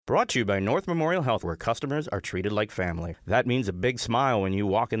Brought to you by North Memorial Health, where customers are treated like family. That means a big smile when you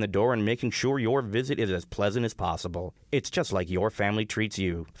walk in the door and making sure your visit is as pleasant as possible. It's just like your family treats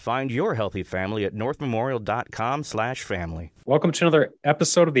you. Find your healthy family at northmemorial.com/family. Welcome to another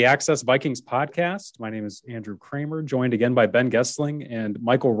episode of the Access Vikings podcast. My name is Andrew Kramer, joined again by Ben Gessling and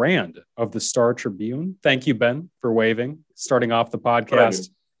Michael Rand of the Star Tribune. Thank you, Ben, for waving, starting off the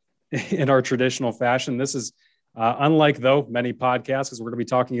podcast in our traditional fashion. This is unlike, though, many podcasts, because we're going to be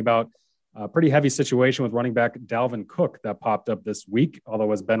talking about a pretty heavy situation with running back Dalvin Cook that popped up this week,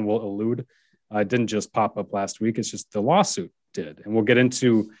 although, as Ben will allude, it didn't just pop up last week. It's just the lawsuit did. And we'll get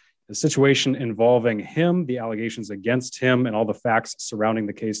into the situation involving him, the allegations against him, and all the facts surrounding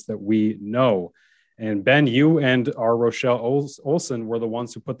the case that we know. And Ben, you and our Rochelle Olson were the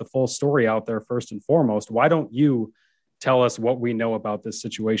ones who put the full story out there first and foremost. Why don't you tell us what we know about this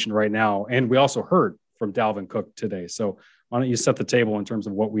situation right now? And we also heard from Dalvin Cook today. So why don't you set the table in terms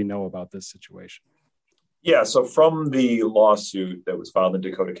of what we know about this situation? Yeah, so from the lawsuit that was filed in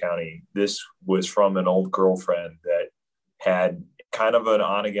Dakota County, this was from an old girlfriend that had kind of an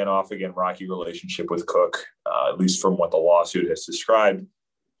on-again, off-again rocky relationship with Cook, at least from what the lawsuit has described.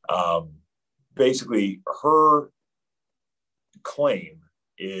 Basically, her claim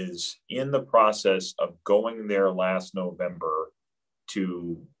is in the process of going there last November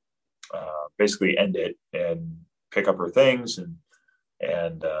to basically end it and pick up her things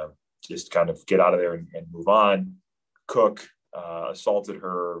and just kind of get out of there and move on. Cook assaulted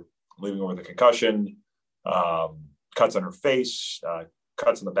her, leaving her with a concussion, cuts on her face,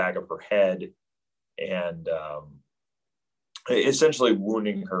 cuts on the back of her head, and essentially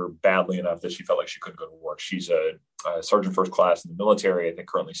wounding her badly enough that she felt like she couldn't go to work. She's a sergeant first class in the military, I think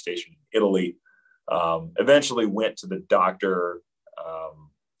currently stationed in Italy. Eventually went to the doctor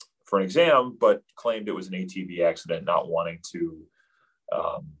for an exam, but claimed it was an ATV accident, not wanting to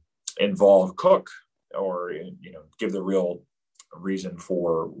involve Cook or give the real reason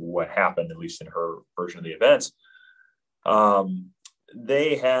for what happened, at least in her version of the events.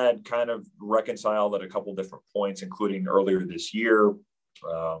 They had kind of reconciled at a couple different points, including earlier this year.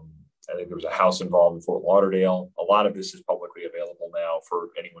 I think there was a house involved in Fort Lauderdale. A lot of this is publicly available now for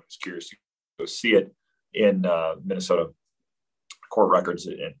anyone who's curious to go see it in Minnesota court records.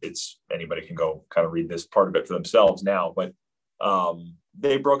 It's anybody can go kind of read this part of it for themselves now, but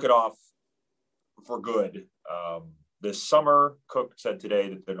they broke it off for good. This summer, Cook said today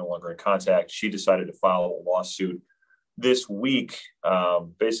that they're no longer in contact. She decided to file a lawsuit this week,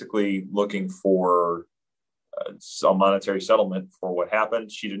 basically looking for some monetary settlement for what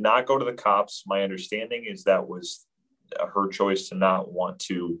happened. She did not go to the cops. My understanding is that was her choice to not want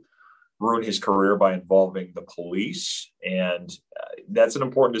to ruin his career by involving the police. And that's an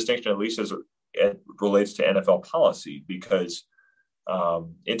important distinction, at least as it relates to NFL policy, because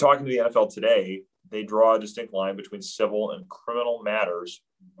in talking to the NFL today, they draw a distinct line between civil and criminal matters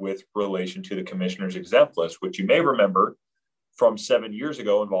with relation to the commissioner's exempt list, which you may remember from 7 years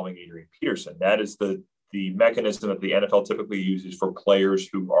ago involving Adrian Peterson. That is the mechanism that the NFL typically uses for players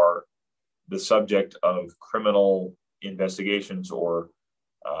who are the subject of criminal investigations or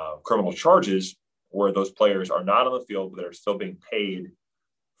criminal charges, where those players are not on the field, but they're still being paid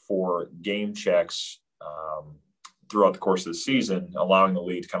for game checks throughout the course of the season, allowing the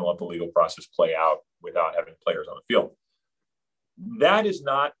league to kind of let the legal process play out without having players on the field. That is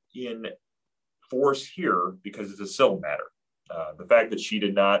not in force here because it's a civil matter. The fact that she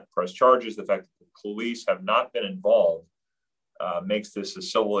did not press charges, the fact that the police have not been involved makes this a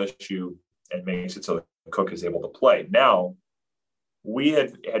civil issue and makes it so that Cook is able to play. Now, we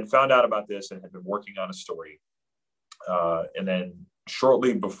had found out about this and had been working on a story. And then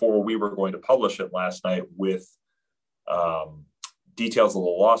shortly before we were going to publish it last night with details of the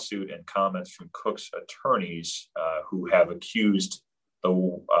lawsuit and comments from Cook's attorneys who have accused the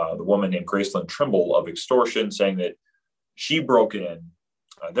woman named Gracelyn Trimble of extortion, saying that she broke in.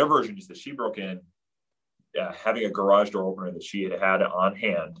 Their version is that she broke in, having a garage door opener that she had on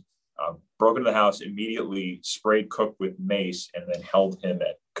hand, broke into the house, immediately sprayed Cook with mace, and then held him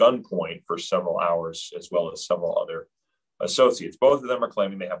at gunpoint for several hours, as well as several other associates. Both of them are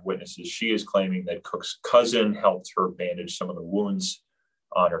claiming they have witnesses. She is claiming that Cook's cousin helped her bandage some of the wounds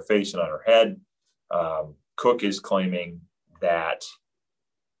on her face and on her head. Cook is claiming that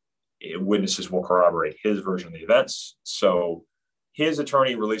witnesses will corroborate his version of the events. So his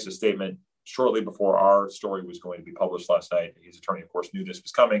attorney released a statement shortly before our story was going to be published last night. His attorney, of course, knew this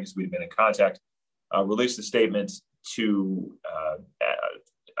was coming because we'd been in contact, released a statement to,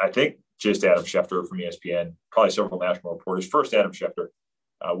 I think, just Adam Schefter from ESPN, probably several national reporters, first Adam Schefter,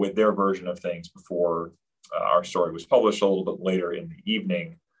 with their version of things before our story was published a little bit later in the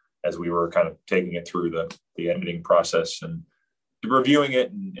evening. as we were kind of taking it through the editing process and reviewing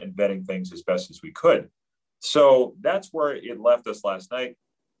it and vetting things as best as we could. So that's where it left us last night.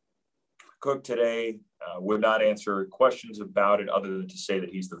 Cook today would not answer questions about it other than to say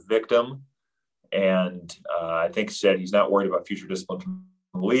that he's the victim. And I think said he's not worried about future discipline from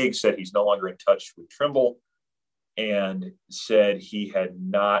the league, said he's no longer in touch with Trimble, and said he had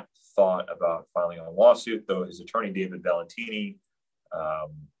not thought about filing a lawsuit, though his attorney, David Valentini,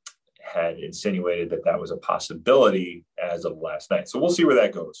 had insinuated that was a possibility as of last night. So we'll see where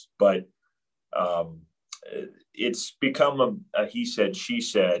that goes. But it's become a he said, she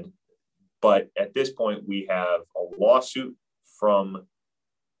said. But at this point, we have a lawsuit from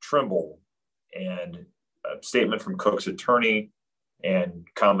Trimble and a statement from Cook's attorney and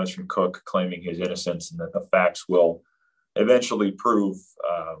comments from Cook claiming his innocence and that the facts will eventually prove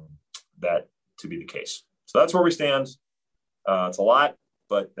that to be the case. So that's where we stand. It's a lot,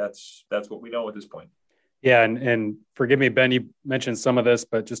 but that's what we know at this point. Yeah, and forgive me, Ben, you mentioned some of this,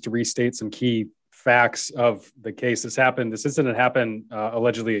 but just to restate some key facts of the case. This incident happened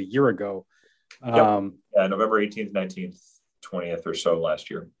allegedly a year ago. November 18th, 19th, 20th or so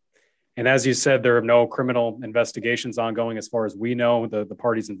last year. And as you said, there are no criminal investigations ongoing as far as we know. The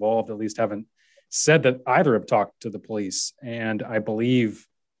parties involved at least haven't said that either have talked to the police. And I believe,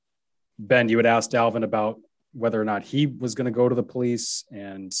 Ben, you had asked Dalvin about whether or not he was going to go to the police.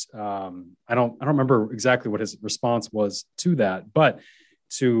 And I don't remember exactly what his response was to that, but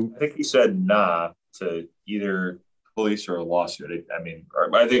I think he said nah to either police or a lawsuit. I think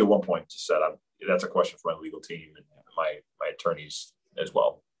at one point just said, that's a question for my legal team and my attorneys as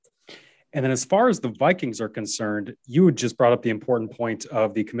well. And then as far as the Vikings are concerned, you had just brought up the important point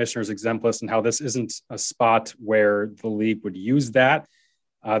of the commissioner's exempt list and how this isn't a spot where the league would use that.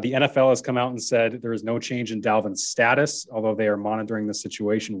 The NFL has come out and said there is no change in Dalvin's status, although they are monitoring the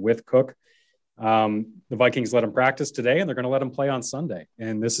situation with Cook. The Vikings let him practice today, and they're going to let him play on Sunday.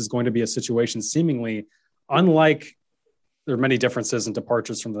 And this is going to be a situation seemingly unlike, there are many differences and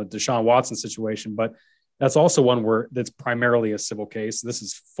departures from the Deshaun Watson situation, but that's also one where that's primarily a civil case. This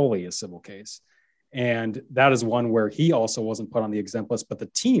is fully a civil case. And that is one where he also wasn't put on the exempt list, but the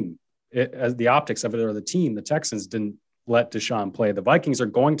team, the optics of it, or the team, the Texans didn't let Deshaun play. The Vikings are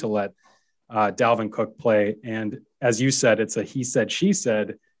going to let Dalvin Cook play. And as you said, it's a he said, she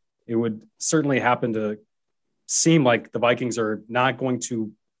said. It would certainly happen to seem like the Vikings are not going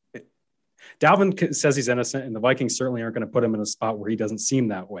to. Dalvin says he's innocent, and the Vikings certainly aren't going to put him in a spot where he doesn't seem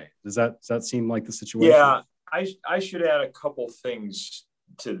that way. Does that seem like the situation? Yeah, I should add a couple things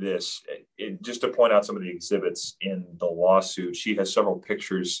to this, just to point out some of the exhibits in the lawsuit. She has several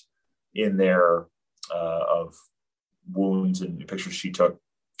pictures in there of wounds and pictures she took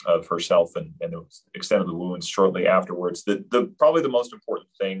of herself and the extent of the wounds shortly afterwards. The probably the most important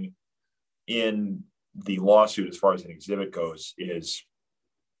thing in the lawsuit, as far as an exhibit goes, is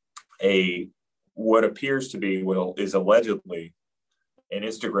what appears to be is allegedly an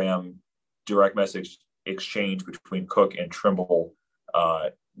Instagram direct message exchange between Cook and Trimble,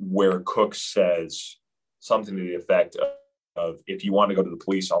 where Cook says something to the effect of if you want to go to the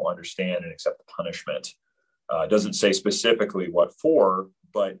police, I'll understand and accept the punishment. Doesn't say specifically what for,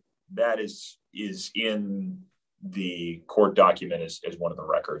 but that is in the court document as one of the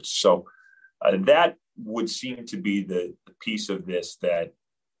records. So that would seem to be the piece of this that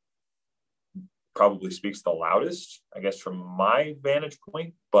probably speaks the loudest, I guess, from my vantage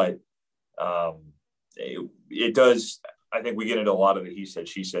point. But it does, I think we get into a lot of the he said,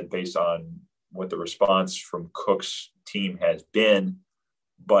 she said based on what the response from Cook's team has been.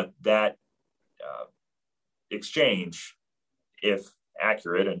 But that exchange, if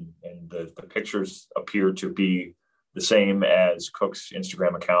accurate, and the pictures appear to be the same as Cook's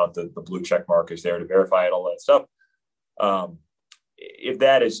Instagram account, the blue check mark is there to verify it, all that stuff. If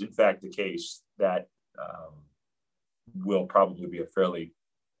that is in fact the case, that will probably be a fairly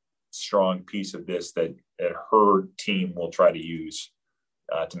strong piece of this that her team will try to use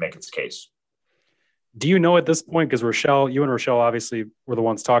to make its case. Do you know at this point, because Rochelle, you and Rochelle obviously were the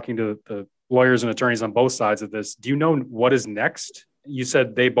ones talking to the lawyers and attorneys on both sides of this, do you know what is next? You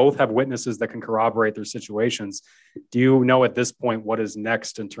said they both have witnesses that can corroborate their situations. Do you know at this point what is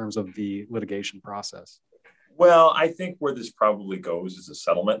next in terms of the litigation process? Well, I think where this probably goes is a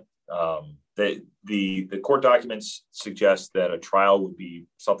settlement. The court documents suggest that a trial would be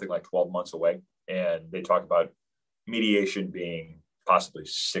something like 12 months away. And they talk about mediation being possibly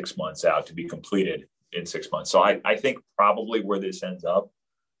 6 months out to be completed in 6 months. So I think probably where this ends up,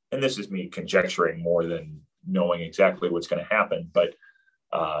 and this is me conjecturing more than knowing exactly what's going to happen, but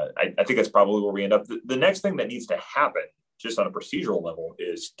I think that's probably where we end up. The next thing that needs to happen just on a procedural level,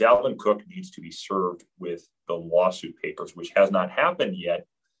 is Dalvin Cook needs to be served with the lawsuit papers, which has not happened yet,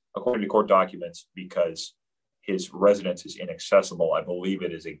 according to court documents, because his residence is inaccessible. I believe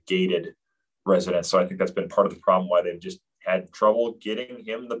it is a gated residence. So I think that's been part of the problem why they've just had trouble getting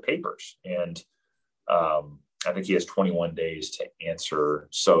him the papers. And I think he has 21 days to answer.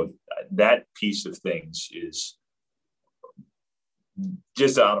 So that piece of things is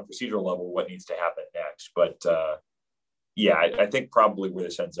just on a procedural level what needs to happen next. But I think probably where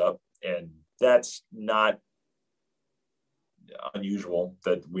this ends up, and that's not unusual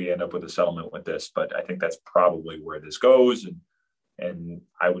that we end up with a settlement with this, but I think that's probably where this goes. And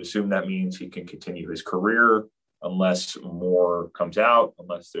I would assume that means he can continue his career unless more comes out,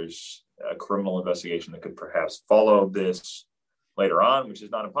 unless there's a criminal investigation that could perhaps follow this later on, which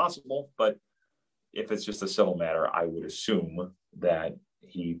is not impossible. But if it's just a civil matter, I would assume that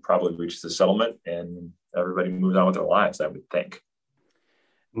he probably reaches a settlement and everybody moves on with their lives, I would think.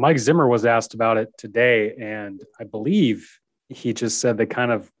 Mike Zimmer was asked about it today, and I believe he just said they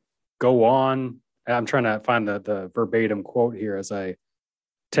kind of go on. I'm trying to find the verbatim quote here as I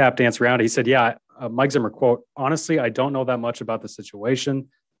tap dance around. He said, Mike Zimmer quote, "Honestly, I don't know that much about the situation.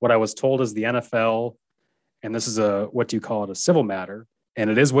 What I was told is the NFL, and this is a civil matter, and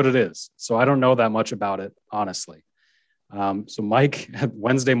it is what it is. So I don't know that much about it, honestly." So Mike,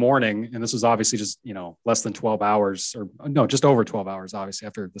 Wednesday morning, and this was obviously just, less than 12 hours or no, just over 12 hours, obviously,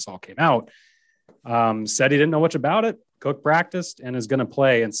 after this all came out, said he didn't know much about it. Cook practiced and is going to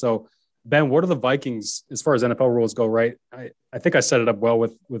play. And so, Ben, what are the Vikings, as far as NFL rules go, right? I think I set it up well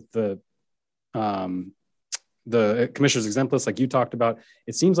with the commissioner's exempt list, like you talked about.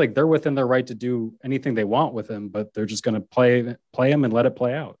 It seems like they're within their right to do anything they want with him, but they're just going to play him and let it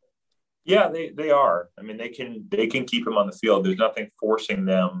play out. Yeah, they are. I mean, they can keep him on the field. There's nothing forcing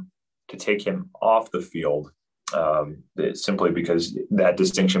them to take him off the field, simply because that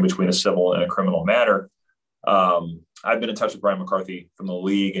distinction between a civil and a criminal matter. I've been in touch with Brian McCarthy from the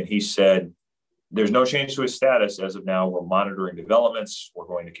league, and he said there's no change to his status as of now. We're monitoring developments. We're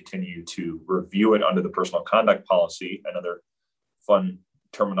going to continue to review it under the personal conduct policy, another fun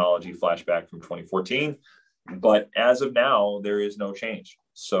terminology flashback from 2014. But as of now, there is no change.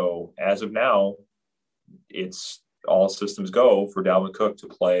 So as of now, it's all systems go for Dalvin Cook to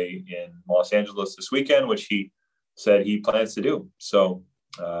play in Los Angeles this weekend, which he said he plans to do. So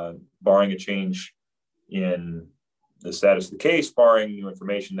barring a change in the status of the case, barring new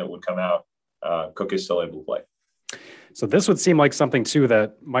information that would come out, Cook is still able to play. So this would seem like something, too,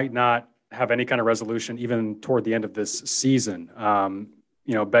 that might not have any kind of resolution even toward the end of this season.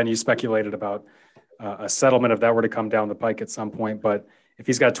 Ben, you speculated about a settlement if that were to come down the pike at some point. But if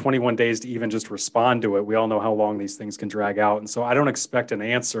he's got 21 days to even just respond to it, we all know how long these things can drag out. And so I don't expect an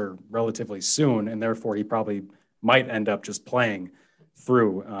answer relatively soon. And therefore, he probably might end up just playing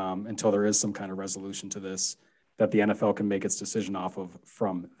through until there is some kind of resolution to this that the NFL can make its decision off of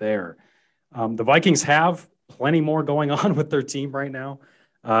from there. The Vikings have plenty more going on with their team right now.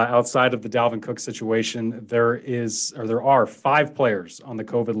 Outside of the Dalvin Cook situation, there are 5 players on the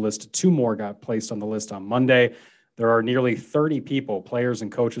COVID list. 2 more got placed on the list on Monday. There are nearly 30 people, players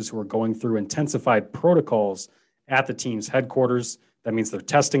and coaches, who are going through intensified protocols at the team's headquarters. That means they're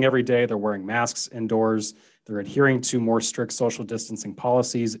testing every day. They're wearing masks indoors. They're adhering to more strict social distancing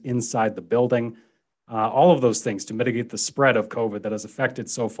policies inside the building. All of those things to mitigate the spread of COVID that has affected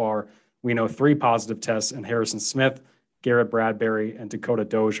so far. We know 3 positive tests in Harrison Smith, Garrett Bradbury, and Dakota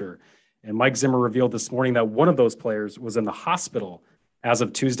Dozier. And Mike Zimmer revealed this morning that one of those players was in the hospital as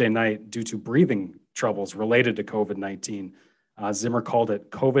of Tuesday night due to breathing troubles related to COVID-19. Zimmer called it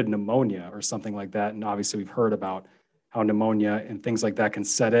COVID pneumonia or something like that. And obviously we've heard about how pneumonia and things like that can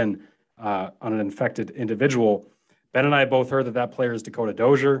set in on an infected individual. Ben and I both heard that player is Dakota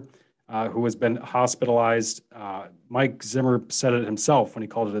Dozier, who has been hospitalized. Mike Zimmer said it himself when he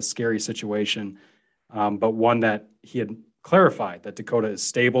called it a scary situation, but one that he had clarified that Dakota is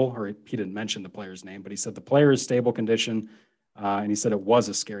stable, or he didn't mention the player's name, but he said the player is stable condition, and he said it was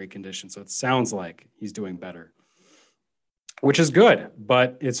a scary condition. So it sounds like he's doing better, which is good,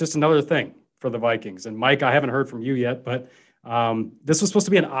 but it's just another thing for the Vikings. And Mike, I haven't heard from you yet, but this was supposed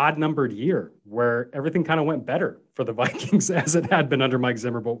to be an odd numbered year where everything kind of went better for the Vikings as it had been under Mike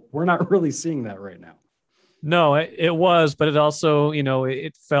Zimmer, but we're not really seeing that right now. No, it was, but it also,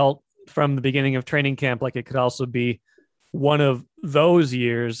 it felt from the beginning of training camp like it could also be one of those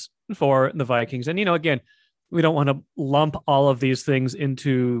years for the Vikings. And, again, we don't want to lump all of these things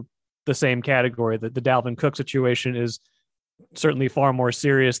into the same category. The Dalvin Cook situation is certainly far more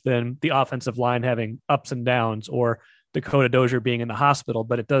serious than the offensive line having ups and downs or Dakota Dozier being in the hospital,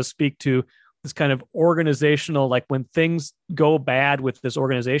 but it does speak to this kind of organizational, like when things go bad with this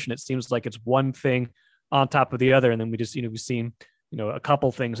organization, it seems like it's one thing on top of the other. And then we just, we've seen, a couple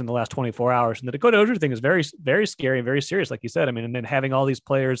things in the last 24 hours. And the Dakota Dozier thing is very, very scary and very serious, like you said. I mean, and then having all these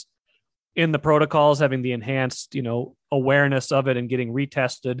players in the protocols, having the enhanced, awareness of it and getting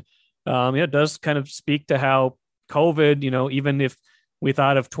retested, it does kind of speak to how COVID, even if we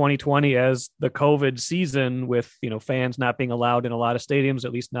thought of 2020 as the COVID season with, fans not being allowed in a lot of stadiums,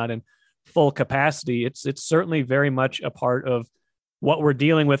 at least not in full capacity, it's certainly very much a part of what we're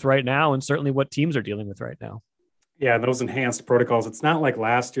dealing with right now, and certainly what teams are dealing with right now. Yeah, those enhanced protocols, it's not like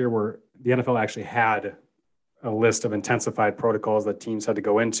last year where the NFL actually had a list of intensified protocols that teams had to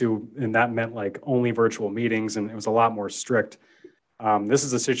go into, and that meant like only virtual meetings, and it was a lot more strict. This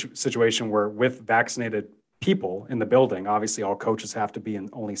is a situation where with vaccinated people in the building, obviously all coaches have to be and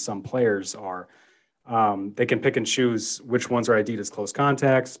only some players are. They can pick and choose which ones are ID'd as close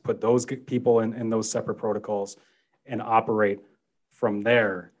contacts, put those people in those separate protocols and operate from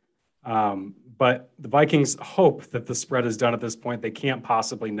there. But the Vikings hope that the spread is done at this point. They can't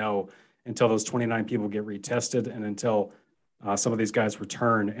possibly know until those 29 people get retested and until some of these guys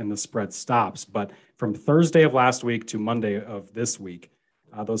return and the spread stops. But from Thursday of last week to Monday of this week,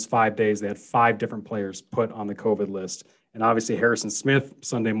 those 5 days, they had 5 different players put on the COVID list. And obviously Harrison Smith,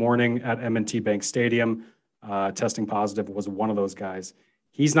 Sunday morning at M&T Bank Stadium, testing positive, was one of those guys.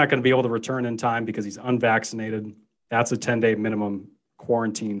 He's not going to be able to return in time because he's unvaccinated. That's a 10-day minimum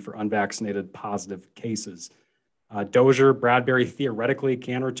quarantine for unvaccinated positive cases. Dozier, Bradbury theoretically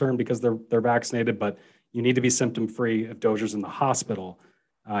can return because they're vaccinated, but you need to be symptom-free if Dozier's in the hospital.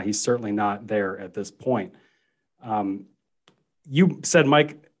 He's certainly not there at this point. You said,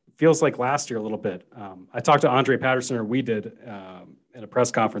 Mike, feels like last year a little bit. I talked to Andre Patterson, or we did, at a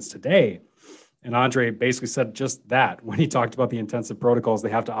press conference today, and Andre basically said just that when he talked about the intensive protocols they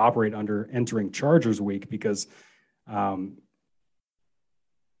have to operate under entering Chargers week, because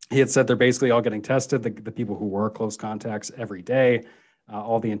he had said they're basically all getting tested, the people who were close contacts every day,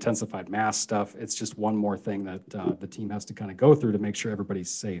 all the intensified mask stuff. It's just one more thing that the team has to kind of go through to make sure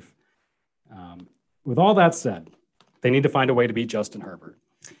everybody's safe. With all that said, they need to find a way to beat Justin Herbert.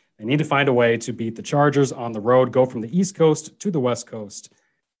 They need to find a way to beat the Chargers on the road, go from the East Coast to the West Coast,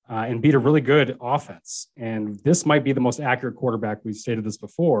 and beat a really good offense. And this might be the most accurate quarterback, we've stated this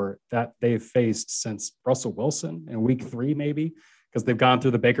before, that they've faced since Russell Wilson in week 3, maybe, because they've gone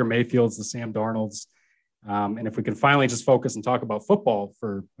through the Baker Mayfields, the Sam Darnolds. And if we can finally just focus and talk about football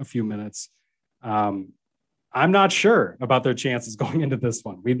for a few minutes, I'm not sure about their chances going into this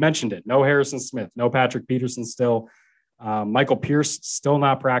one. We've mentioned it. No Harrison Smith, no Patrick Peterson still. Michael Pierce still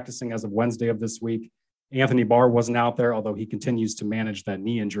not practicing as of Wednesday of this week. Anthony Barr wasn't out there, although he continues to manage that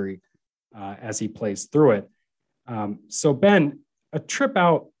knee injury as he plays through it. So, Ben, a trip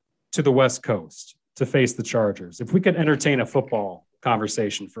out to the West Coast to face the Chargers, if we could entertain a football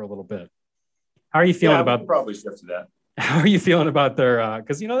conversation for a little bit. How are you feeling about probably shift to that? How are you feeling about their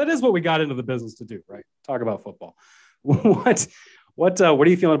because that is what we got into the business to do, right? Talk about football. What are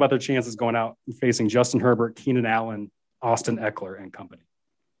you feeling about their chances going out and facing Justin Herbert, Keenan Allen, Austin Eckler, and company?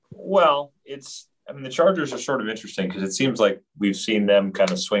 Well, the Chargers are sort of interesting because it seems like we've seen them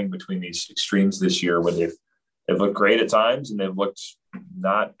kind of swing between these extremes this year, where they've looked great at times and they've looked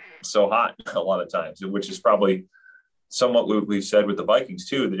not so hot a lot of times, which is probably somewhat what we've said with the Vikings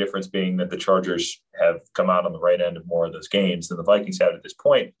too. The difference being that the Chargers have come out on the right end of more of those games than the Vikings have at this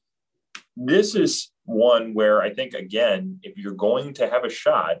point. This is one where I think, again, if you're going to have a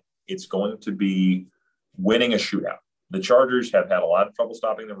shot, it's going to be winning a shootout. The Chargers have had a lot of trouble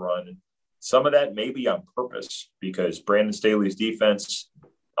stopping the run. Some of that may be on purpose because Brandon Staley's defense,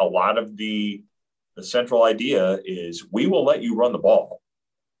 a lot of the central idea is we will let you run the ball,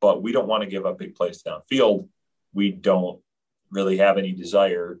 but we don't want to give up big plays downfield. We don't really have any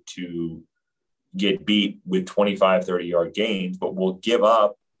desire to get beat with 25, 30-yard gains, but we'll give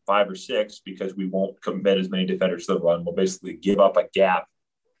up 5 or 6 because we won't commit as many defenders to the run. We'll basically give up a gap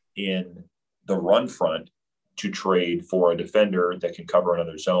in the run front to trade for a defender that can cover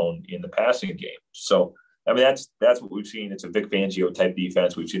another zone in the passing game. So, that's what we've seen. It's a Vic Fangio type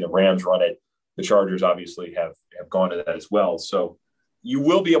defense. We've seen the Rams run it. The Chargers obviously have gone to that as well. So you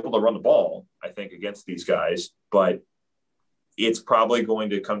will be able to run the ball, I think, against these guys, but it's probably going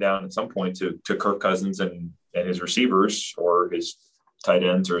to come down at some point to Kirk Cousins and his receivers or his tight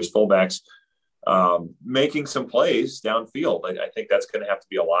ends or his fullbacks making some plays downfield. I think that's going to have to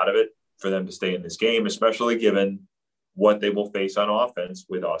be a lot of it for them to stay in this game, especially given what they will face on offense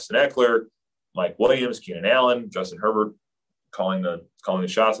with Austin Eckler, Mike Williams, Keenan Allen, Justin Herbert calling the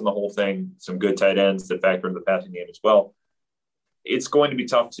shots on the whole thing, some good tight ends that factor into the passing game as well. it's going to be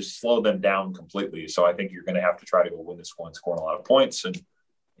tough to slow them down completely. So I think you're going to have to try to go win this one, scoring a lot of points and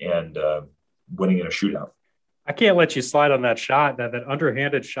winning in a shootout. I can't let you slide on that shot, that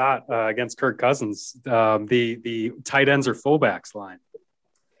underhanded shot against Kirk Cousins, the tight ends or fullbacks line.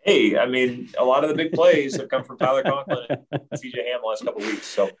 Hey, I mean, a lot of the big plays have come from Tyler Conklin and CJ Ham the last couple of weeks.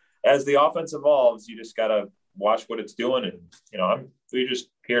 So as the offense evolves, you just got to watch what it's doing. And, we're just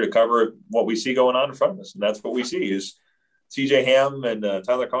here to cover what we see going on in front of us. And that's what we see is CJ Ham and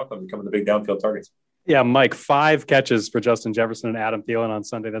Tyler Conklin becoming the big downfield targets. Yeah, Mike, 5 catches for Justin Jefferson and Adam Thielen on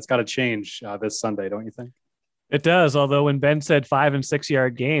Sunday. That's got to change this Sunday, don't you think? It does. Although when Ben said 5 and 6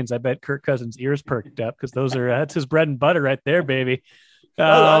 yard gains, I bet Kirk Cousins' ears perked up because that's his bread and butter right there, baby.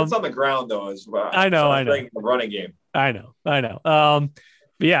 That's on the ground though, as well. I know. The running game. I know.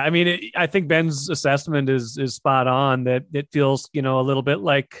 But yeah, I mean, I think Ben's assessment is spot on. That it feels, a little bit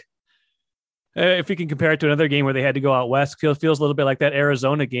like, if you can compare it to another game where they had to go out west, feels a little bit like that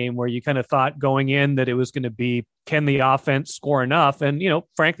Arizona game where you kind of thought going in that it was going to be, can the offense score enough? And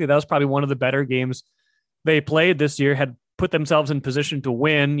frankly, that was probably one of the better games they played this year. Had put themselves in position to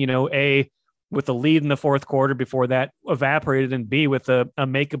win. A, with the lead in the fourth quarter before that evaporated, and B, with a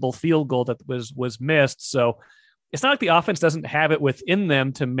makeable field goal that was missed. So it's not like the offense doesn't have it within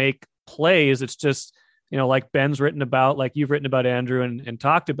them to make plays. It's just, like Ben's written about, like you've written about, Andrew, and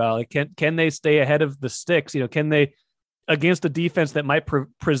talked about, like, can they stay ahead of the sticks? Can they, against a defense that might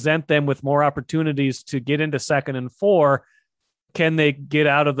present them with more opportunities to get into 2nd and 4, can they get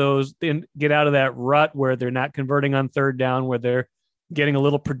out of that rut where they're not converting on 3rd down, where they're getting a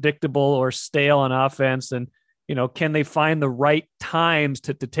little predictable or stale on offense? And, can they find the right times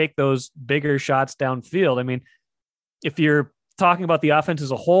to take those bigger shots downfield? I mean, if you're talking about the offense as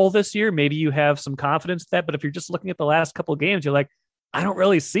a whole this year, maybe you have some confidence in that, but if you're just looking at the last couple of games, you're like, I don't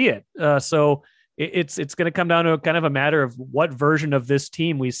really see it. So it's going to come down to kind of a matter of what version of this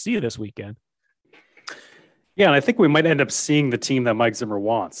team we see this weekend. Yeah, and I think we might end up seeing the team that Mike Zimmer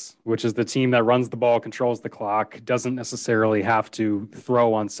wants, which is the team that runs the ball, controls the clock, doesn't necessarily have to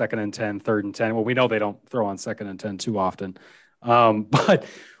throw on 2nd and 10, 3rd and 10. Well, we know they don't throw on 2nd and 10 too often. But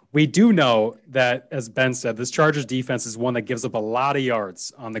we do know that, as Ben said, this Chargers defense is one that gives up a lot of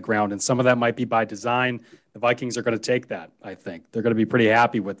yards on the ground, and some of that might be by design. The Vikings are going to take that, I think. They're going to be pretty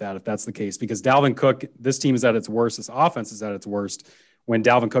happy with that if that's the case, because Dalvin Cook, this team is at its worst, this offense is at its worst when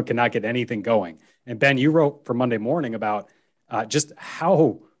Dalvin Cook cannot get anything going. And Ben, you wrote for Monday Morning about just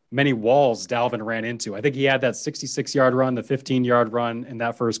how many walls Dalvin ran into. I think he had that 66-yard run, the 15-yard run in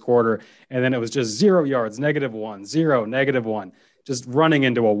that first quarter, and then it was just 0 yards, -1, 0, -1. Just running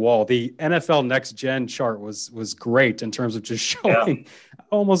into a wall. The NFL Next Gen chart was great in terms of just showing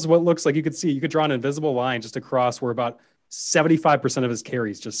almost what looks like you could draw an invisible line just across where about 75% of his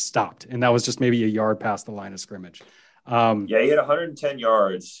carries just stopped. And that was just maybe a yard past the line of scrimmage. He had 110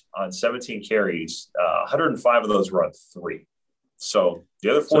 yards on 17 carries. 105 of those were on 3. So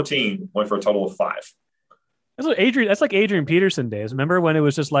the other 14 went for a total of 5. That's like Adrian Peterson days. Remember when it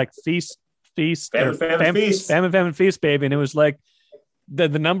was just like feast, famine, feast, baby. And it was like the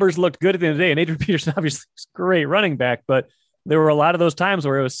numbers looked good at the end of the day. And Adrian Peterson obviously is a great running back, but there were a lot of those times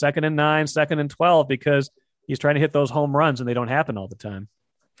where it was 2nd and 9, 2nd and 12, because he's trying to hit those home runs and they don't happen all the time.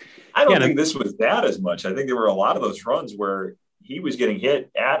 I don't think this was that as much. I think there were a lot of those runs where he was getting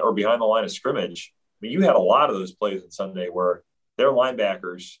hit at or behind the line of scrimmage. I mean, you had a lot of those plays on Sunday where their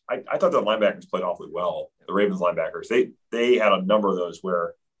linebackers, I thought their linebackers played awfully well. The Ravens linebackers, they had a number of those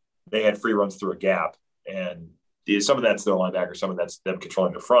where they had free runs through a gap, and some of that's their linebackers, some of that's them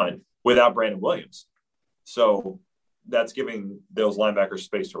controlling the front without Brandon Williams. So that's giving those linebackers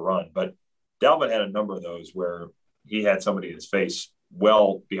space to run. But Dalvin had a number of those where he had somebody in his face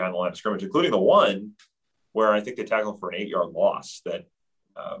well behind the line of scrimmage, including the one where I think they tackled for an 8-yard loss that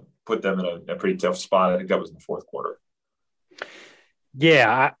put them in a pretty tough spot. I think that was in the fourth quarter.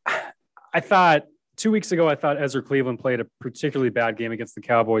 Yeah, I thought 2 weeks ago, I thought Ezra Cleveland played a particularly bad game against the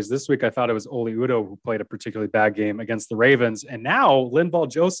Cowboys. This week, I thought it was Oli Udoh who played a particularly bad game against the Ravens. And now Linval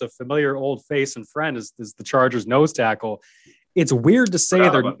Joseph, familiar old face and friend, is the Chargers nose tackle. It's weird to say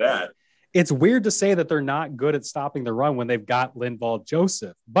It's weird to say that they're not good at stopping the run when they've got Linval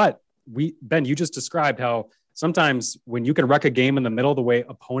Joseph. But Ben, you just described how sometimes when you can wreck a game in the middle the way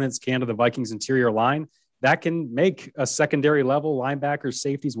opponents can to the Vikings interior line, that can make a secondary level, linebackers,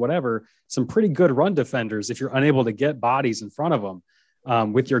 safeties, whatever, some pretty good run defenders if you're unable to get bodies in front of them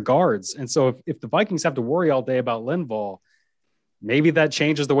with your guards. And so if the Vikings have to worry all day about Linval, maybe that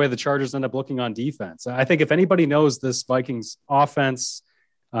changes the way the Chargers end up looking on defense. I think if anybody knows this Vikings offense,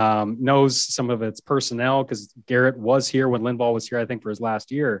 knows some of its personnel, because Garrett was here when Linval was here, I think, for his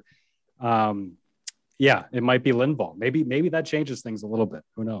last year. Yeah, it might be Lindvall. Maybe that changes things a little bit.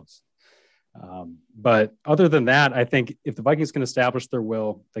 Who knows? But other than that, I think if the Vikings can establish their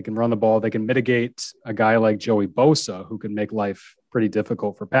will, they can run the ball, they can mitigate a guy like Joey Bosa, who can make life pretty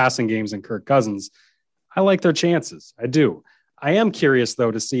difficult for passing games, and Kirk Cousins. I like their chances. I do. I am curious,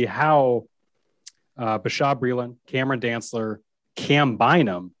 though, to see how Bashaud Breeland, Cameron Dantzler, Cam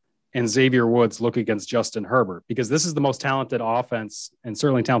Bynum, and Xavier Woods look against Justin Herbert, because this is the most talented offense and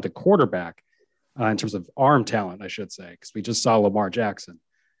certainly talented quarterback in terms of arm talent, I should say, because we just saw Lamar Jackson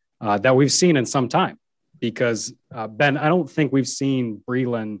that we've seen in some time. Because, Ben, I don't think we've seen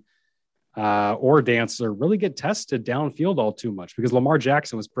Breeland or Dantzler really get tested downfield all too much, because Lamar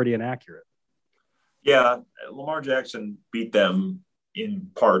Jackson was pretty inaccurate. Yeah, Lamar Jackson beat them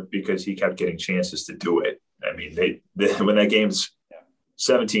in part because he kept getting chances to do it. I mean, they when that game's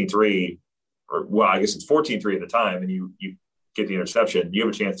 17-3, or well, I guess it's 14-3 at the time, and you get the interception, you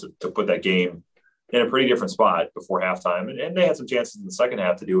have a chance to put that game in a pretty different spot before halftime. And they had some chances in the second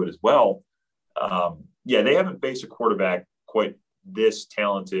half to do it as well. They haven't faced a quarterback quite this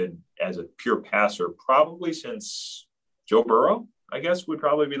talented as a pure passer probably since Joe Burrow, I guess, would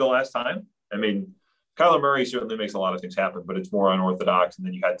probably be the last time. I mean, Kyler Murray certainly makes a lot of things happen, but it's more unorthodox. And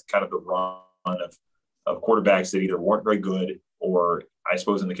then you had kind of the run of quarterbacks that either weren't very good, or I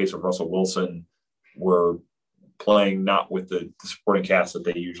suppose in the case of Russell Wilson, were playing not with the supporting cast that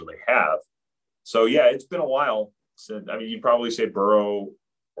they usually have. So, yeah, it's been a while since. I mean, you'd probably say Burrow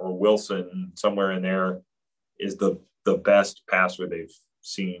or Wilson, somewhere in there, is the best passer they've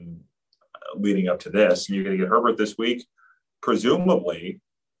seen leading up to this. And you're going to get Herbert this week. Presumably,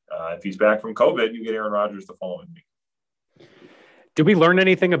 if he's back from COVID, you get Aaron Rodgers the following week. Did we learn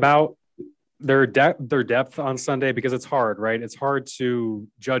anything about their depth on Sunday? Because it's hard, right? It's hard to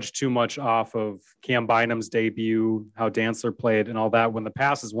judge too much off of Cam Bynum's debut, how Dantzler played and all that, when the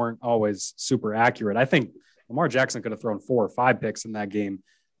passes weren't always super accurate. I think Lamar Jackson could have thrown 4 or 5 picks in that game.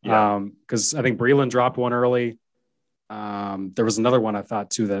 Because I think Breeland dropped one early. There was another one I thought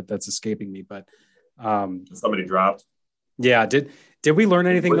too that's escaping me, but somebody dropped. Yeah. Did we learn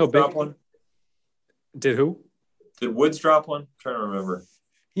anything though? Drop one? Did who? Did Woods drop one? I'm trying to remember.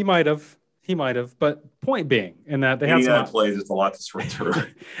 He might have. But point being, in that they had some plays, it's a lot to sort through.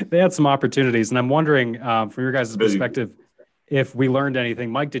 They had some opportunities, and I'm wondering from your guys' perspective if we learned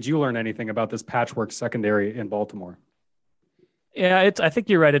anything. Mike, did you learn anything about this patchwork secondary in Baltimore? Yeah, I think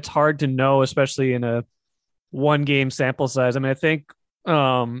you're right. It's hard to know, especially in a 1-game sample size. I mean, I think,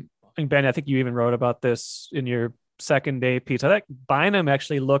 and Ben, I think you even wrote about this in your second day piece. I think Bynum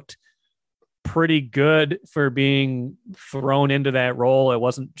actually looked pretty good for being thrown into that role. It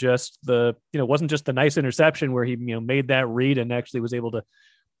wasn't just the nice interception where he, made that read and actually was able to,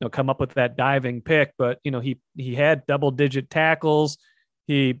 come up with that diving pick. But, he had double-digit tackles.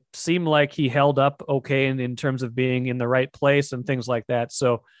 He seemed like he held up okay in terms of being in the right place and things like that.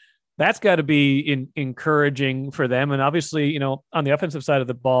 So that's got to be encouraging for them. And obviously, on the offensive side of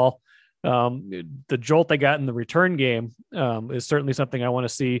the ball, the jolt they got in the return game is certainly something I want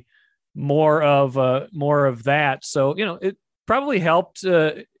to see more of that. So, it probably helped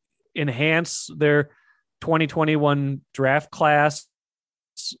enhance their 2021 draft class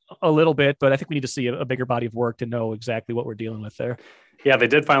a little bit, but I think we need to see a bigger body of work to know exactly what we're dealing with there. Yeah, they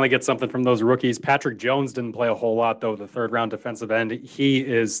did finally get something from those rookies. Patrick Jones didn't play a whole lot, though, the 3rd-round defensive end. He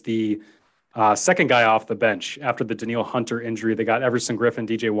is the second guy off the bench after the Danielle Hunter injury. They got Everson Griffin,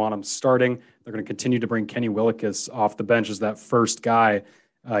 DJ Wanham starting. They're going to continue to bring Kenny Willekes off the bench as that first guy.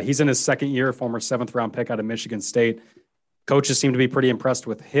 He's in his 2nd year, former 7th-round pick out of Michigan State. Coaches seem to be pretty impressed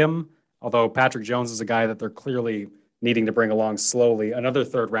with him, although Patrick Jones is a guy that they're clearly needing to bring along slowly. Another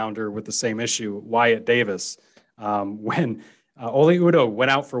 3rd-rounder with the same issue, Wyatt Davis. When Ole Udo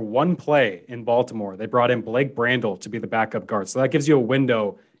went out for 1 play in Baltimore, they brought in Blake Brandel to be the backup guard. So that gives you a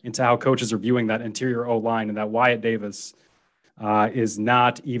window into how coaches are viewing that interior O-line, and that Wyatt Davis is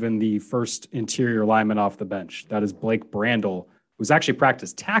not even the first interior lineman off the bench. That is Blake Brandel, who's actually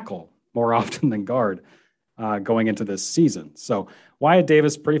practiced tackle more often than guard going into this season. So Wyatt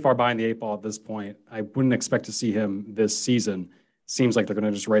Davis pretty far behind the 8 ball at this point. I wouldn't expect to see him this season. Seems like they're going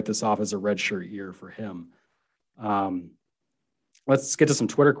to just write this off as a redshirt year for him. Let's get to some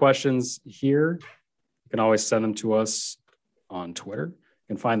Twitter questions here. You can always send them to us on Twitter.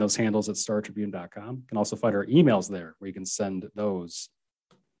 You can find those handles at startribune.com. You can also find our emails there where you can send those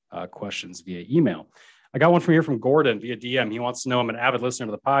questions via email. I got one from here from Gordon via DM. He wants to know, I'm an avid listener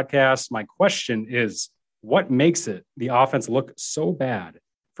to the podcast. My question is, what makes the offense look so bad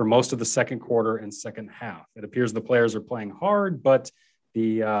for most of the second quarter and second half? It appears the players are playing hard, but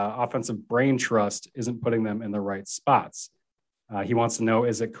the offensive brain trust isn't putting them in the right spots. He wants to know,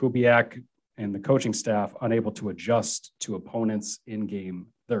 is it Kubiak and the coaching staff unable to adjust to opponents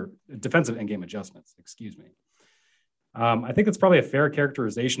their defensive in-game adjustments, excuse me. I think it's probably a fair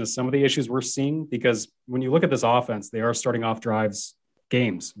characterization of some of the issues we're seeing, because when you look at this offense, they are starting off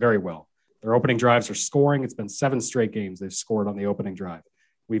games very well. Their opening drives are scoring. It's been 7 straight games they've scored on the opening drive.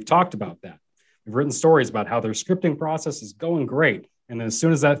 We've talked about that. We've written stories about how their scripting process is going great. And as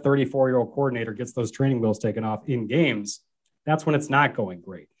soon as that 34-year-old coordinator gets those training wheels taken off in games, that's when it's not going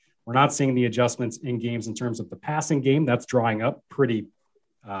great. We're not seeing the adjustments in games in terms of the passing game. That's drying up pretty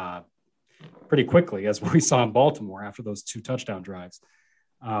quickly, as we saw in Baltimore after those 2 touchdown drives.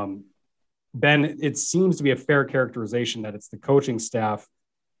 Ben, it seems to be a fair characterization that it's the coaching staff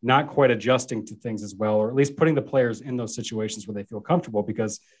not quite adjusting to things as well, or at least putting the players in those situations where they feel comfortable.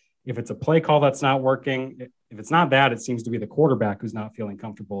 Because if it's a play call that's not working, if it's not that, it seems to be the quarterback who's not feeling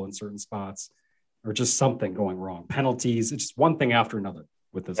comfortable in certain spots, or just something going wrong. Penalties, it's just one thing after another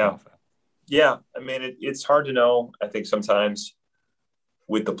with this offense. Yeah, I mean, it's hard to know. I think sometimes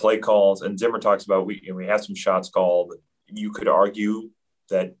with the play calls, and Zimmer talks about we had some shots called. You could argue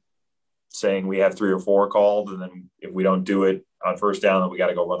that saying we have 3 or 4 called, and then if we don't do it on first down, then we got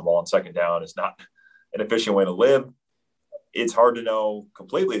to go run the ball on second down is not an efficient way to live. It's hard to know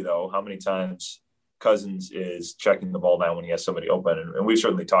completely, though, how many times Cousins is checking the ball down when he has somebody open. And we've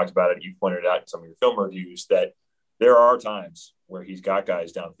certainly talked about it. You pointed out in some of your film reviews that there are times where he's got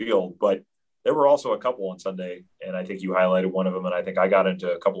guys downfield, but there were also a couple on Sunday, and I think you highlighted one of them, and I think I got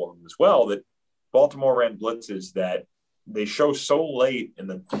into a couple of them as well, that Baltimore ran blitzes that they show so late in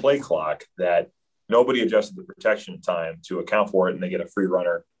the play clock that nobody adjusted the protection time to account for it, and they get a free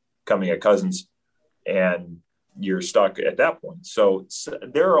runner coming at Cousins, and you're stuck at that point. So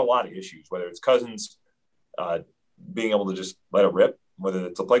there are a lot of issues, whether it's Cousins being able to just let it rip, whether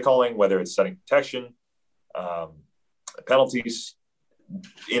it's a play calling, whether it's setting protection, penalties,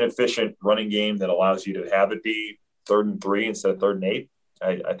 inefficient running game that allows you to have it be 3rd and 3 instead of 3rd and 8.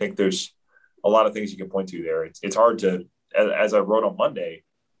 I think there's a lot of things you can point to there. It's hard to, as I wrote on Monday,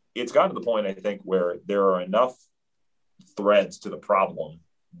 it's gotten to the point, I think, where there are enough threads to the problem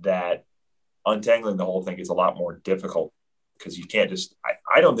that untangling the whole thing is a lot more difficult, because you can't just,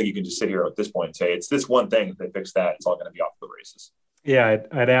 I don't think you can just sit here at this point and say, it's this one thing. If they fix that, it's all going to be off the races. Yeah.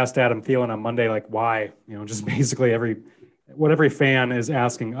 I'd asked Adam Thielen on Monday, like, why, just basically what every fan is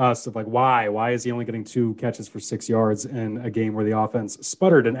asking us of, like, why is he only getting 2 catches for 6 yards in a game where the offense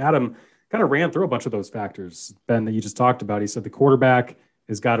sputtered? And Adam kind of ran through a bunch of those factors, Ben, that you just talked about. He said the quarterback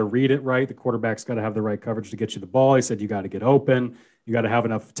has got to read it right. The quarterback's got to have the right coverage to get you the ball. He said you got to get open. You got to have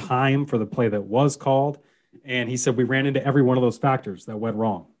enough time for the play that was called. And he said we ran into every one of those factors that went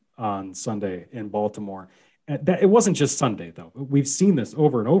wrong on Sunday in Baltimore. And it wasn't just Sunday, though. We've seen this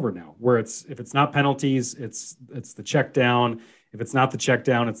over and over now, where if it's not penalties, it's the check down. If it's not the check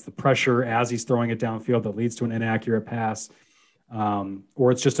down, it's the pressure as he's throwing it downfield that leads to an inaccurate pass.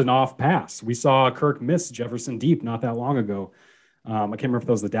 Or it's just an off pass. We saw Kirk miss Jefferson deep not that long ago. I can't remember if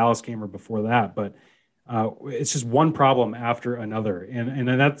that was the Dallas game or before that, but it's just one problem after another.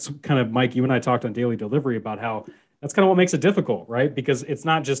 And that's kind of, Mike, you and I talked on Daily Delivery about how that's kind of what makes it difficult, right? Because it's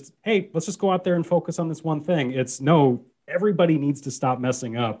not just, hey, let's just go out there and focus on this one thing. It's no, everybody needs to stop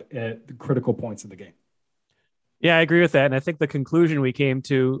messing up at the critical points of the game. Yeah, I agree with that. And I think the conclusion we came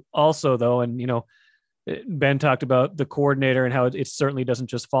to also, though, and, Ben talked about the coordinator and how it certainly doesn't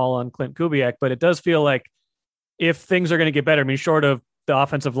just fall on Klint Kubiak, but it does feel like if things are going to get better, I mean, short of the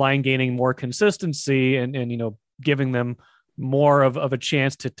offensive line gaining more consistency and giving them more of a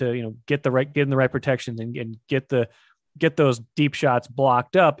chance to get in the right protections and get those deep shots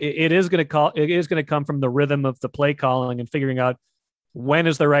blocked up, it is going to come from the rhythm of the play calling and figuring out when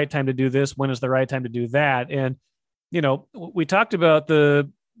is the right time to do this, when is the right time to do that. And we talked about the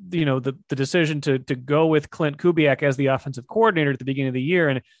decision to go with Klint Kubiak as the offensive coordinator at the beginning of the year.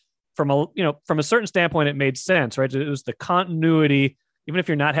 And from a certain standpoint, it made sense, right? It was the continuity, even if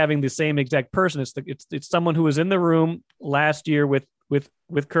you're not having the same exact person, it's someone who was in the room last year with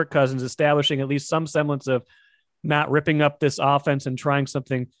Kirk Cousins, establishing at least some semblance of not ripping up this offense and trying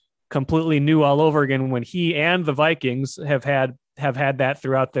something completely new all over again, when he and the Vikings have had that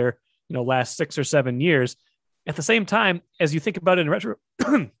throughout their last 6 or 7 years. At the same time, as you think about it in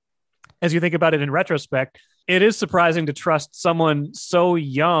retrospect, it is surprising to trust someone so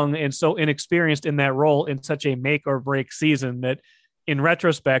young and so inexperienced in that role in such a make or break season that, in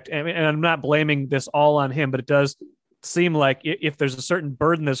retrospect, and I'm not blaming this all on him, but it does seem like if there's a certain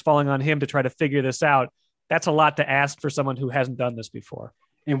burden that's falling on him to try to figure this out, that's a lot to ask for someone who hasn't done this before.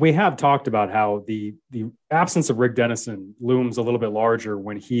 And we have talked about how the absence of Rick Dennison looms a little bit larger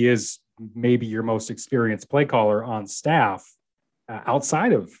when he is maybe your most experienced play caller on staff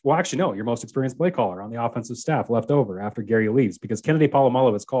outside of, well, actually, no, your most experienced play caller on the offensive staff left over after Gary leaves, because Kennedy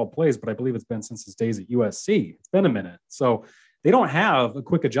Palomalo has called plays, but I believe it's been since his days at USC. It's been a minute. So they don't have a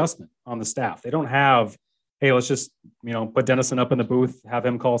quick adjustment on the staff. They don't have, hey, let's just, put Dennison up in the booth, have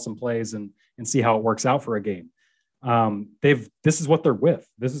him call some plays and see how it works out for a game. This is what they're with.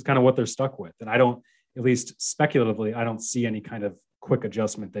 This is kind of what they're stuck with. And I don't, at least speculatively, I don't see any kind of quick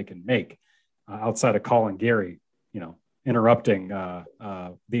adjustment they can make outside of calling Gary, interrupting the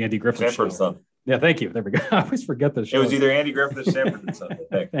Andy Griffith Sanford's show. son. Yeah, thank you. There we go. I always forget this show. It was either Andy Griffith or Sanford's son, I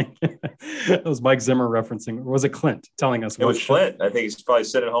think. Thank you. It was Mike Zimmer referencing, or was it Clint telling us? It was Clint. I think he's probably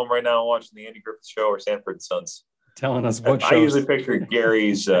sitting at home right now watching the Andy Griffith show or Sanford's Sons. Telling us what I usually picture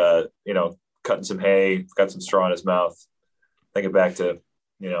Gary's, cutting some hay, got some straw in his mouth. Thinking back to,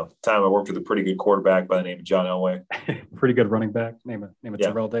 time I worked with a pretty good quarterback by the name of John Elway. Pretty good running back. Name of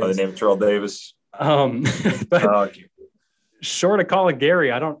Terrell Davis. By the name of Terrell Davis. But short of calling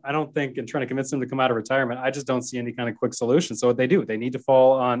Gary, I don't think, and trying to convince him to come out of retirement, I just don't see any kind of quick solution. So what they do, they need to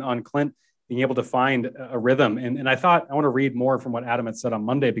fall on Clint being able to find a rhythm. And I thought I want to read more from what Adam had said on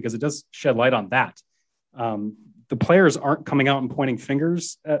Monday, because it does shed light on that. The players aren't coming out and pointing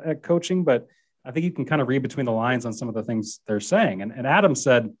fingers at coaching, but I think you can kind of read between the lines on some of the things they're saying. And Adam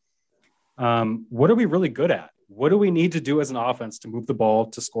said, what are we really good at? What do we need to do as an offense to move the ball,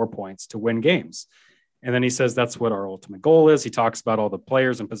 to score points, to win games? And then he says, that's what our ultimate goal is. He talks about all the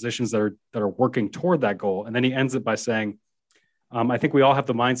players and positions that are working toward that goal. And then he ends it by saying, I think we all have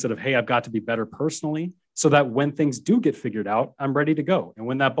the mindset of, hey, I've got to be better personally so that when things do get figured out, I'm ready to go. And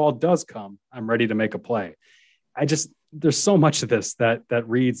when that ball does come, I'm ready to make a play. There's so much of this that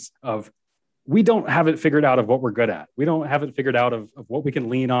reads of, we don't have it figured out of what we're good at. We don't have it figured out of what we can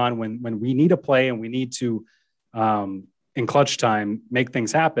lean on when we need a play and we need to, in clutch time, make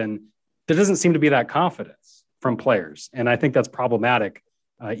things happen. There doesn't seem to be that confidence from players. And I think that's problematic.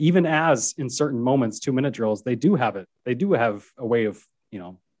 Even as in certain moments, 2-minute drills, they do have it. They do have a way of,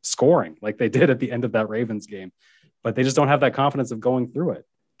 scoring like they did at the end of that Ravens game, but they just don't have that confidence of going through it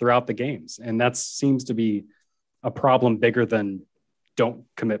throughout the games. And that seems to be a problem bigger than don't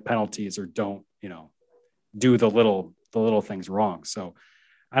commit penalties or don't, do the little things wrong. So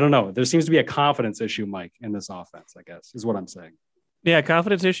I don't know. There seems to be a confidence issue, Mike, in this offense, I guess, is what I'm saying. Yeah,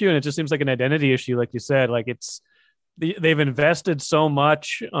 confidence issue, and it just seems like an identity issue, like you said. Like they've invested so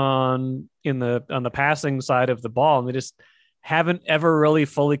much on the passing side of the ball, and they just haven't ever really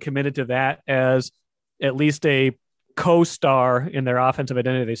fully committed to that as at least a co-star in their offensive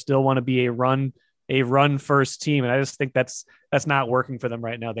identity. They still want to be a run first team, and I just think that's not working for them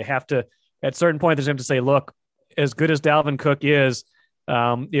right now. They have to, at a certain point, they have to say, look, as good as Dalvin Cook is,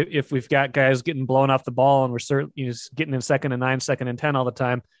 if we've got guys getting blown off the ball and we're certainly getting in 2nd and 9, 2nd and 10 all the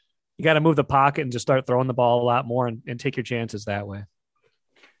time, you got to move the pocket and just start throwing the ball a lot more and take your chances that way.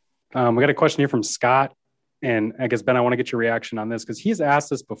 We got a question here from Scott, and I guess, Ben, I want to get your reaction on this because he's asked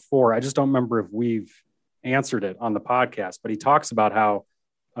this before. I just don't remember if we've answered it on the podcast, but he talks about how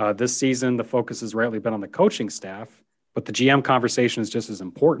this season the focus has rightly been on the coaching staff, but the GM conversation is just as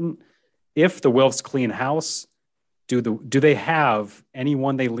important. If the Wilfs clean house, do they have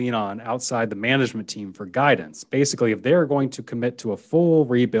anyone they lean on outside the management team for guidance? Basically, if they're going to commit to a full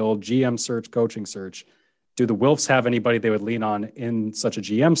rebuild, GM search, coaching search, do the Wilfs have anybody they would lean on in such a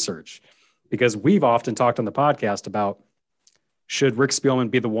GM search? Because we've often talked on the podcast about, should Rick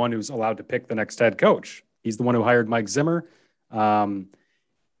Spielman be the one who's allowed to pick the next head coach? He's the one who hired Mike Zimmer.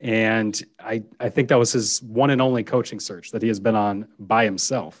 And I think that was his one and only coaching search that he has been on by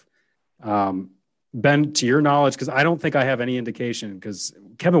himself. Ben, to your knowledge, because I don't think I have any indication, because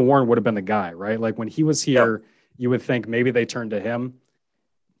Kevin Warren would have been the guy, right? Like when he was here, You would think maybe they turned to him.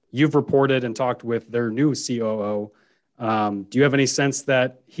 You've reported and talked with their new COO. Do you have any sense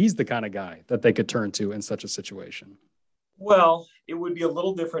that he's the kind of guy that they could turn to in such a situation? Well, it would be a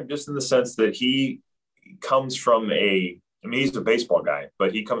little different just in the sense that he comes from he's a baseball guy,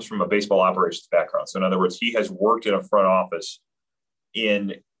 but he comes from a baseball operations background. So in other words, he has worked in a front office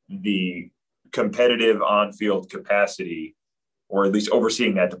in the competitive on-field capacity, or at least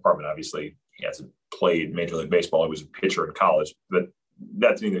overseeing that department. Obviously, he hasn't played Major League Baseball. He was a pitcher in college, but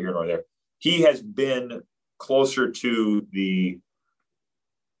that's neither here nor there. He has been closer to the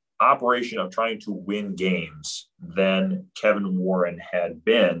operation of trying to win games than Kevin Warren had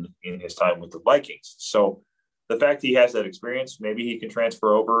been in his time with the Vikings. So the fact he has that experience, maybe he can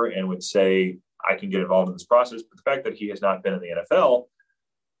transfer over and would say, I can get involved in this process. But the fact that he has not been in the NFL,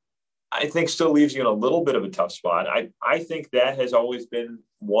 I think still leaves you in a little bit of a tough spot. I think that has always been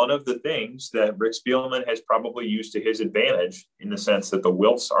one of the things that Rick Spielman has probably used to his advantage, in the sense that the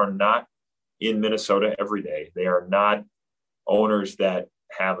Wilfs are not in Minnesota every day. They are not owners that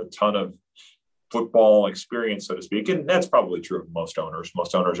have a ton of football experience, so to speak. And that's probably true of most owners.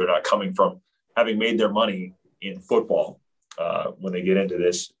 Most owners are not coming from having made their money in football when they get into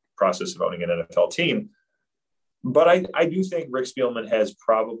this process of owning an NFL team. But I do think Rick Spielman has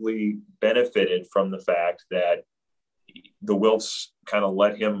probably benefited from the fact that the Wilfs kind of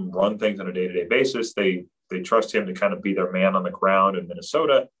let him run things on a day-to-day basis. They trust him to kind of be their man on the ground in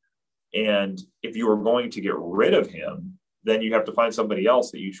Minnesota. And if you are going to get rid of him, then you have to find somebody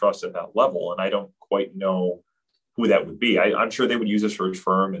else that you trust at that level. And I don't quite know who that would be. I'm sure they would use a search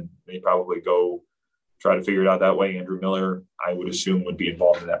firm, and they probably go try to figure it out that way. Andrew Miller, I would assume, would be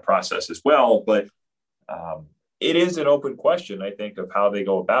involved in that process as well. But it is an open question, I think, of how they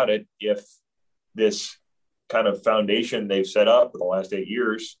go about it if this kind of foundation they've set up for the last 8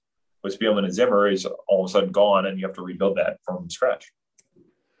 years with Spielman and Zimmer is all of a sudden gone, and you have to rebuild that from scratch.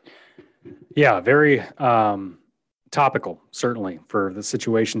 Yeah, very topical, certainly, for the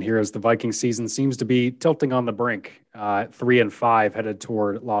situation here as the Viking season seems to be tilting on the brink. 3-5 headed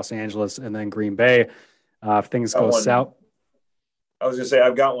toward Los Angeles and then Green Bay. If things go south. I was going to say,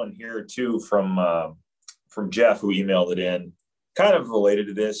 I've got one here too from Jeff, who emailed it in, kind of related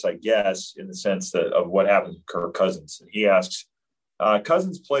to this, I guess, in the sense that of what happened to Kirk Cousins. And he asks,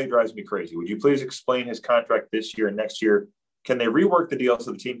 Cousins' play drives me crazy. Would you please explain his contract this year and next year? Can they rework the deal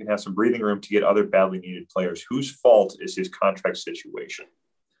so the team can have some breathing room to get other badly needed players? Whose fault is his contract situation?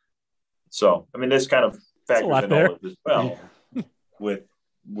 So, I mean, this kind of factors in all of this as well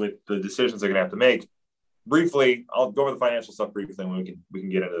with the decisions they're going to have to make. Briefly, I'll go over the financial stuff briefly, and we can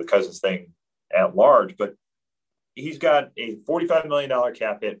get into the Cousins thing at large. But he's got a $45 million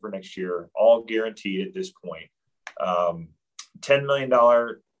cap hit for next year, all guaranteed at this point. $10 million.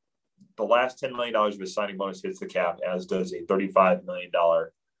 The last $10 million of his signing bonus hits the cap, as does a $35 million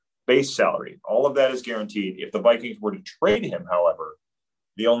base salary. All of that is guaranteed. If the Vikings were to trade him, however,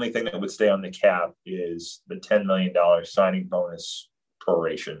 the only thing that would stay on the cap is the $10 million signing bonus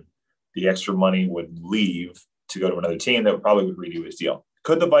proration. The extra money would leave to go to another team that probably would redo his deal.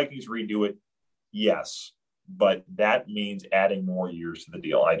 Could the Vikings redo it? Yes, but that means adding more years to the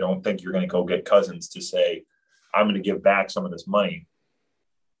deal. I don't think you're going to go get Cousins to say, I'm going to give back some of this money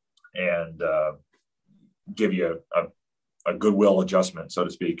and give you a goodwill adjustment, so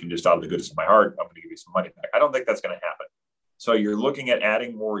to speak, and just out of the goodness of my heart, I'm going to give you some money back. I don't think that's going to happen. So you're looking at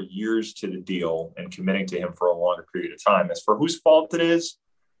adding more years to the deal and committing to him for a longer period of time. As for whose fault it is,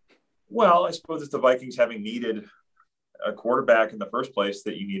 well, I suppose it's the Vikings having needed a quarterback in the first place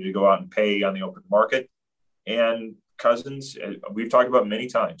that you needed to go out and pay on the open market. And Cousins, we've talked about many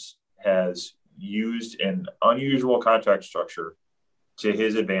times, has used an unusual contract structure to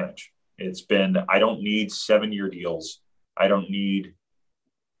his advantage. It's been, I don't need 7-year deals. I don't need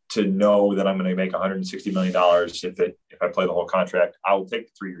to know that I'm going to make $160 million if I play the whole contract. I'll take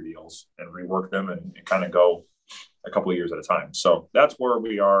the 3-year deals and rework them and kind of go a couple of years at a time. So that's where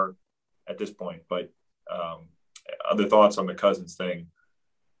we are at this point. But other thoughts on the Cousins thing,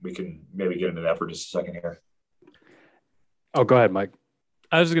 we can maybe get into that for just a second here. Oh, go ahead, Mike.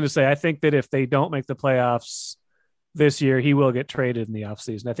 I was going to say, I think that if they don't make the playoffs this year, he will get traded in the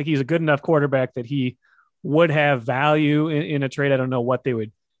offseason. I think he's a good enough quarterback that he would have value in a trade. I don't know what they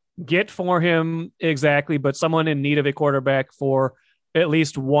would get for him exactly, but someone in need of a quarterback for at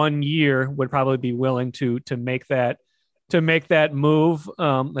least 1 year would probably be willing to make that move.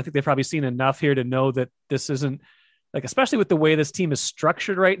 I think they've probably seen enough here to know that this isn't, like, especially with the way this team is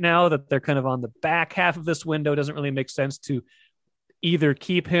structured right now, that they're kind of on the back half of this window. It doesn't really make sense to either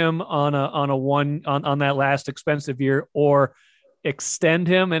keep him on that last expensive year or extend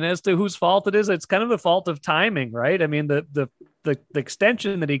him. And as to whose fault it is, it's kind of the fault of timing, right? I mean, the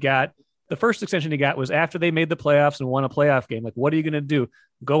extension that he got, the first extension he got was after they made the playoffs and won a playoff game. Like, what are you going to do?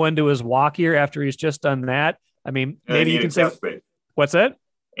 Go into his walk year after he's just done that? I mean, maybe you can say, what's that?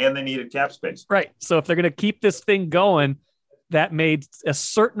 And they needed cap space. Right. So if they're going to keep this thing going, that made a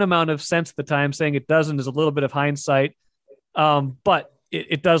certain amount of sense at the time. Saying it doesn't is a little bit of hindsight. But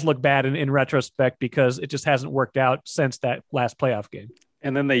it does look bad in retrospect because it just hasn't worked out since that last playoff game.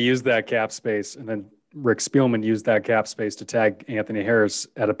 And then they used that cap space, and then Rick Spielman used that cap space to tag Anthony Harris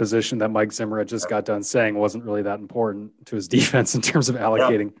at a position that Mike Zimmer had just got done saying wasn't really that important to his defense in terms of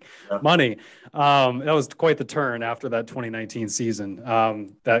allocating money. That was quite the turn after that 2019 season,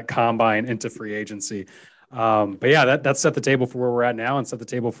 that combine into free agency. But yeah, that set the table for where we're at now and set the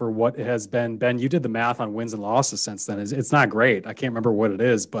table for what it has been. Ben, you did the math on wins and losses since then. It's not great. I can't remember what it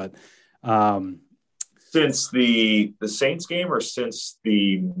is, but since the Saints game or since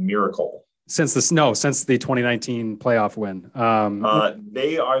the Miracle? Since the 2019 playoff win.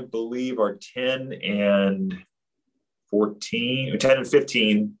 They, I believe, are 10-3 10 and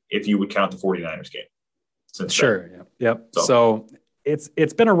 15 if you would count the 49ers game. Since sure. Then. Yep. So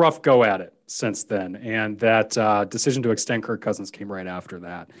it's been a rough go at it since then. And that decision to extend Kirk Cousins came right after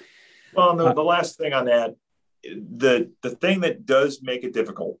that. Well, the last thing on that, the thing that does make it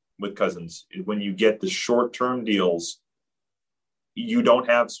difficult with Cousins is when you get the short-term deals, you don't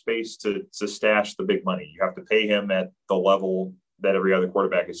have space to stash the big money. You have to pay him at the level that every other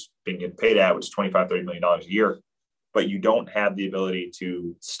quarterback is being paid at, which is $25-30 million a year. But you don't have the ability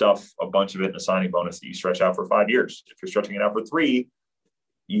to stuff a bunch of it in a signing bonus that you stretch out for 5 years. If you're stretching it out for 3,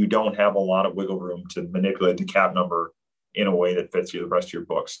 you don't have a lot of wiggle room to manipulate the cap number in a way that fits you the rest of your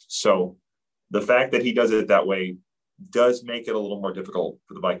books. So the fact that he does it that way does make it a little more difficult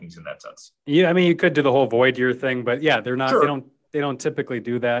for the Vikings in that sense. Yeah, I mean, you could do the whole void year thing, but yeah, they're not. Sure. They don't typically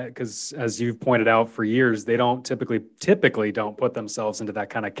do that because, as you've pointed out for years, they don't typically don't put themselves into that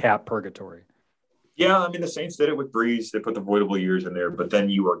kind of cap purgatory. Yeah, I mean, the Saints did it with Breeze. They put the voidable years in there, but then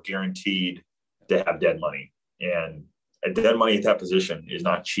you are guaranteed to have dead money. And dead money at that position is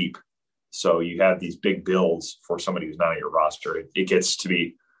not cheap. So you have these big bills for somebody who's not on your roster. It gets to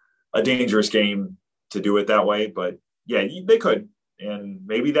be a dangerous game to do it that way. But, yeah, they could. And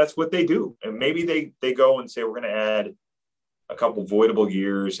maybe that's what they do. And maybe they go and say, we're going to add a couple voidable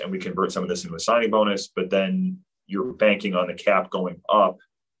years and we convert some of this into a signing bonus. But then you're banking on the cap going up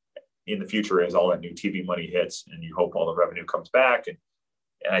in the future as all that new TV money hits, and you hope all the revenue comes back. And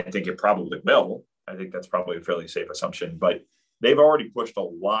I think it probably will. I think that's probably a fairly safe assumption, but they've already pushed a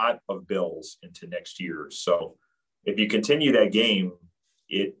lot of bills into next year. So if you continue that game,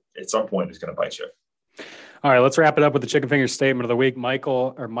 it at some point is going to bite you. All right, let's wrap it up with the Chicken Fingers statement of the week. Mike,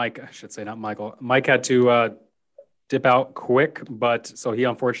 I should say, not Michael. Mike had to dip out quick, but so he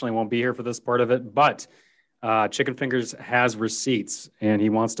unfortunately won't be here for this part of it, but Chicken Fingers has receipts and he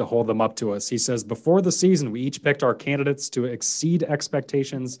wants to hold them up to us. He says, before the season, we each picked our candidates to exceed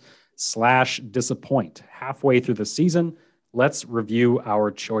expectations / disappoint. Halfway through the season, let's review our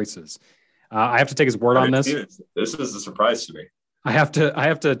choices. I have to take his word on this. This is a surprise to me. I have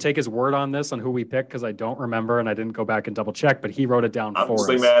to take his word on this, on who we picked, because I don't remember and I didn't go back and double check, but he wrote it down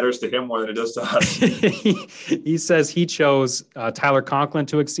Obviously for us. Matters to him more than it does to us. He says he chose Tyler Conklin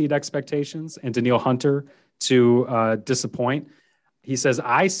to exceed expectations and Danielle Hunter to disappoint. He says,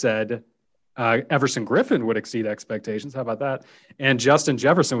 I said Everson Griffin would exceed expectations. How about that? And Justin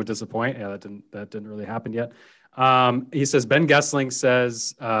Jefferson would disappoint. Yeah, that didn't really happen yet. He says, Ben Gessling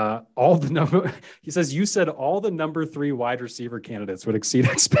says he says, you said all the number 3 wide receiver candidates would exceed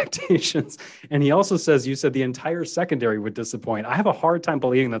expectations. And he also says, you said the entire secondary would disappoint. I have a hard time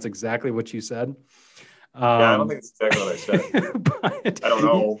believing that's exactly what you said. Yeah, I don't think it's exactly what I said. But I don't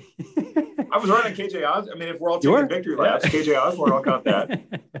know. I was right on KJ Osborne. I mean, if we're all taking victory laps, KJ Osborne, I'll count that.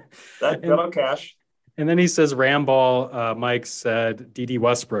 That'll cash. And then he says, Ramball, Mike said D.D.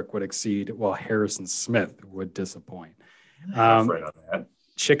 Westbrook would exceed, while Harrison Smith would disappoint. I'm afraid on that.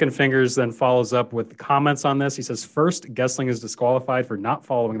 Chicken Fingers then follows up with comments on this. He says, first, Gessling is disqualified for not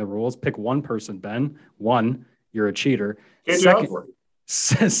following the rules. Pick one person, Ben. 1, you're a cheater. KJ Osborne.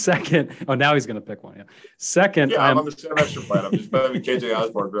 Second, oh, now he's going to pick one. Yeah. Second, I'm on the same extra plan. I'm just betting KJ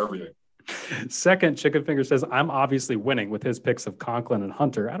Osborne for everything. Second, Chicken Finger says, I'm obviously winning with his picks of Conklin and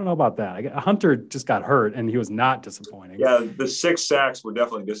Hunter. I don't know about that. Hunter just got hurt and he was not disappointing. Yeah, the 6 sacks were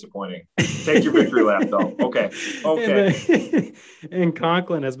definitely disappointing. Take your victory lap, though. Okay. And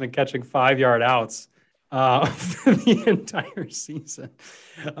Conklin has been catching 5-yard outs for the entire season.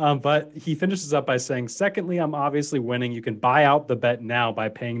 But he finishes up by saying, secondly, I'm obviously winning. You can buy out the bet now by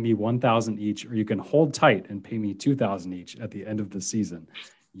paying me $1,000 each, or you can hold tight and pay me $2,000 each at the end of the season.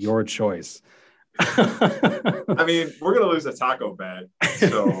 Your choice. I mean, we're going to lose a taco bet.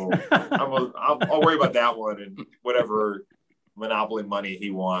 So I'll worry about that one, and whatever Monopoly money he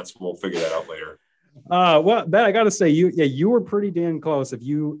wants, we'll figure that out later. Well, Ben, I got to say, you were pretty damn close. If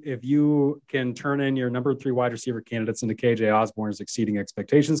you can turn in your number 3 wide receiver candidates into KJ Osborne's exceeding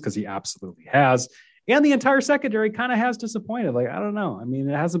expectations, because he absolutely has, and the entire secondary kind of has disappointed. Like, I don't know. I mean,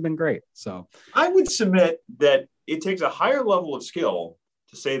 it hasn't been great. So I would submit that it takes a higher level of skill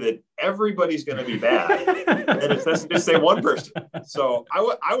to say that everybody's going to be bad, and it doesn't just say one person. So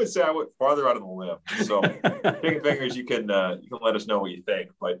I would say I went farther out of the limb. So Chicken Fingers, you can let us know what you think.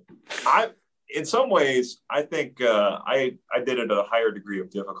 But in some ways, I think I did it at a higher degree of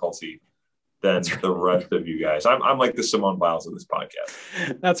difficulty than the rest of you guys. I'm like the Simone Biles of this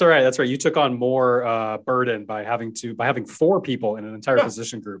podcast. That's all right. That's right. You took on more burden by having 4 people in an entire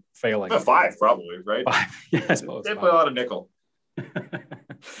position group failing. 5 probably, right? 5. Yeah, I suppose. They play a lot of nickel.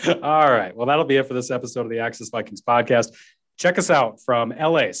 All right. Well, that'll be it for this episode of the Access Vikings podcast. Check us out from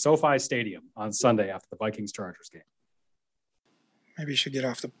LA, SoFi Stadium on Sunday after the Vikings-Chargers game. Maybe you should get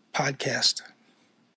off the podcast.